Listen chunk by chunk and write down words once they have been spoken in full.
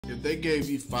If they gave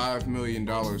you $5 million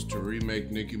to remake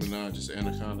Nicki Minaj's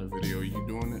Anaconda video, you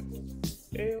doing it?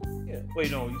 Hell yeah. Wait,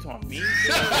 no, you talking me?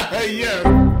 Yeah.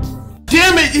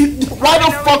 Damn it! Why the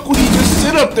fuck would he just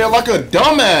sit up there like a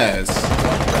dumbass?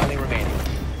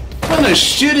 What kind of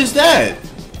shit is that?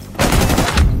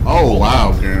 Oh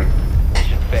wow, man.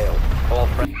 Mission failed. All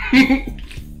friends.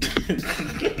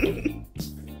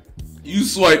 You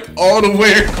swiped all the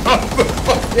way across the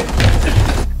fucking.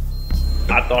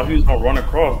 I thought he was gonna run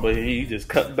across, but he just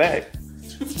cut back.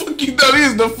 Fuck you thought he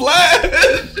was the Flash?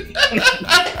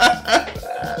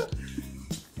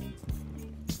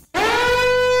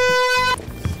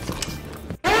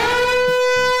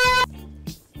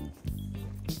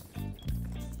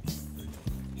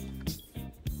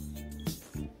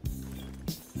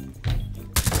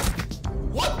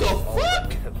 What the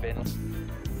fuck?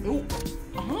 Ooh.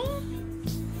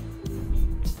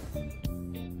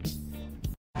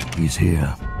 He's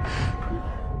here.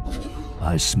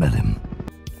 I smell him.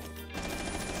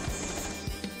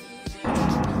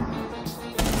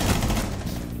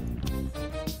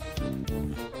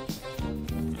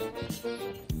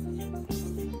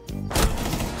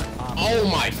 Oh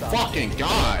my fucking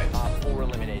god! 4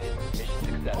 eliminated. Mission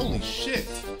successful. Holy shit!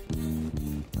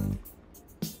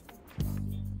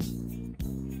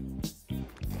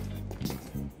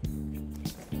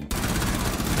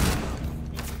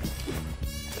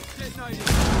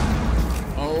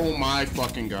 Oh my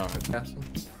fucking god.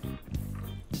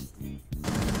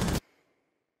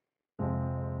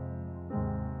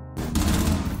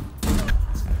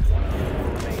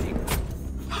 Remaining.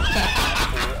 4 eliminated.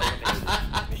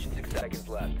 Mission 6 seconds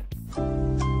left. 10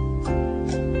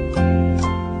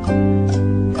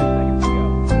 seconds to go.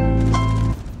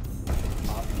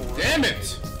 Op 4 Damn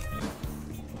it!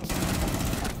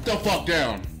 The fuck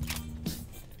down.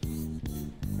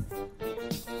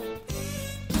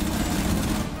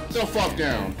 The fuck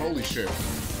down. Holy shit.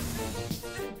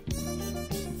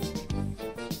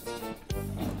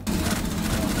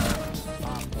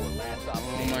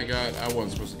 Oh my god, I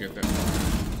wasn't supposed to get that.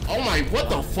 Oh my, what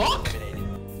the fuck?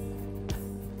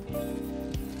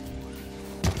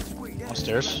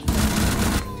 Downstairs.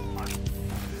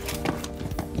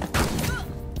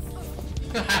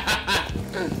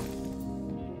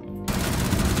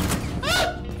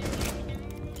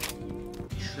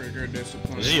 Trigger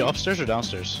discipline. Is he upstairs or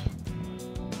downstairs?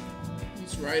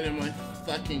 He's right in my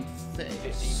fucking face.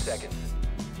 15 seconds.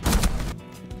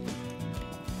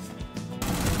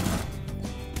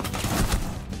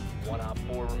 One op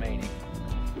 4 remaining.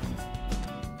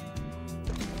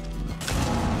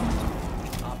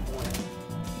 Op 4.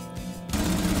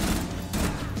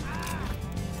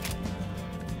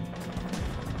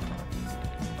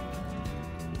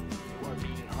 You are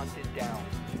being hunted down.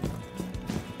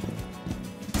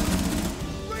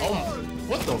 Oh,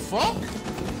 what the fuck?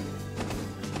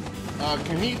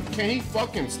 Can he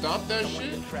fucking stop that Someone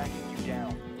shit? is tracking you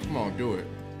down. Come on, do it.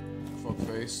 Fuck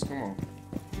face, come on.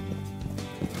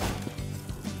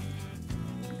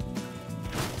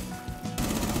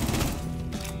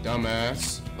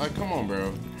 Dumbass. Like, come on,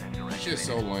 bro. Shit's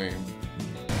so lame.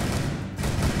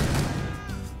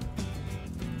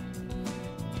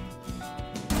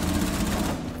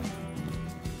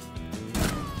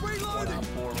 One op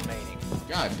 4 remaining.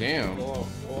 God damn. Go off,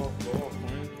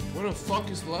 man. Where the fuck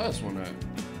is the last one at?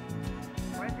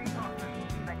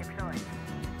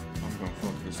 I'm gonna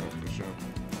fuck this up for sure.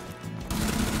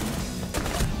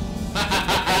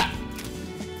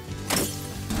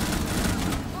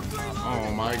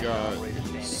 Oh my god.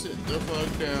 Sit the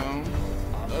fuck down.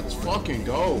 Let's fucking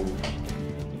go.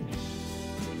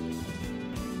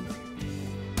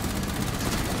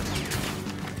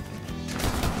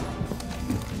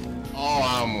 Oh,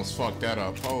 I almost fucked that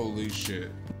up. Holy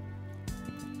shit.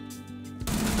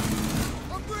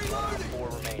 One op 4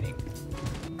 remaining.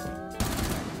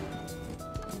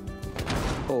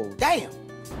 Oh, damn.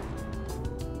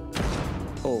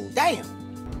 Oh, damn.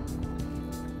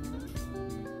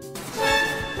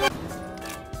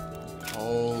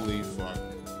 Holy fuck.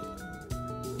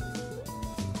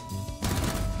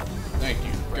 Thank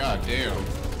you. God damn.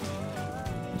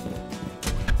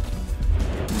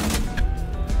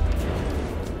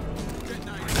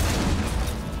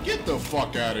 Get the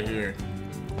fuck out of here.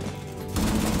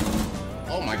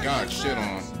 Oh my god, shit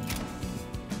on.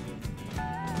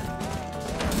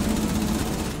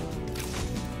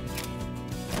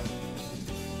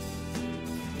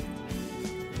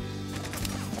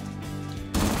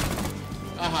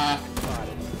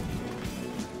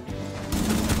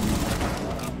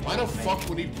 Why the fuck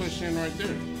would he push in right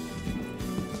there?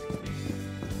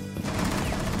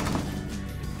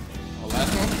 Oh,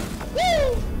 last one?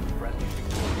 Woo!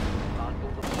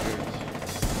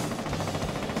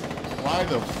 Why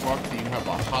the fuck do you have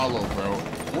a hollow, bro?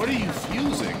 What are you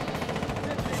fusing?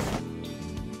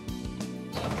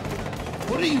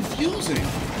 What are you fusing?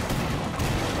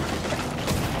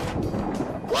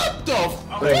 What the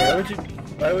fuck? Wait,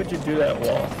 why would you do that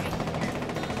wall?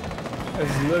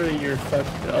 It's literally your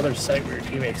the other site where your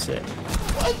teammates sit.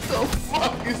 What the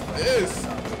fuck is this?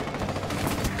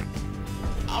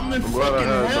 I'm in fucking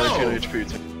hell.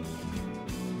 HP.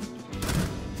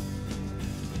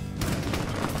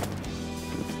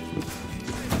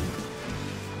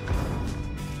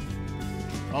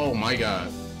 Oh my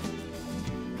god.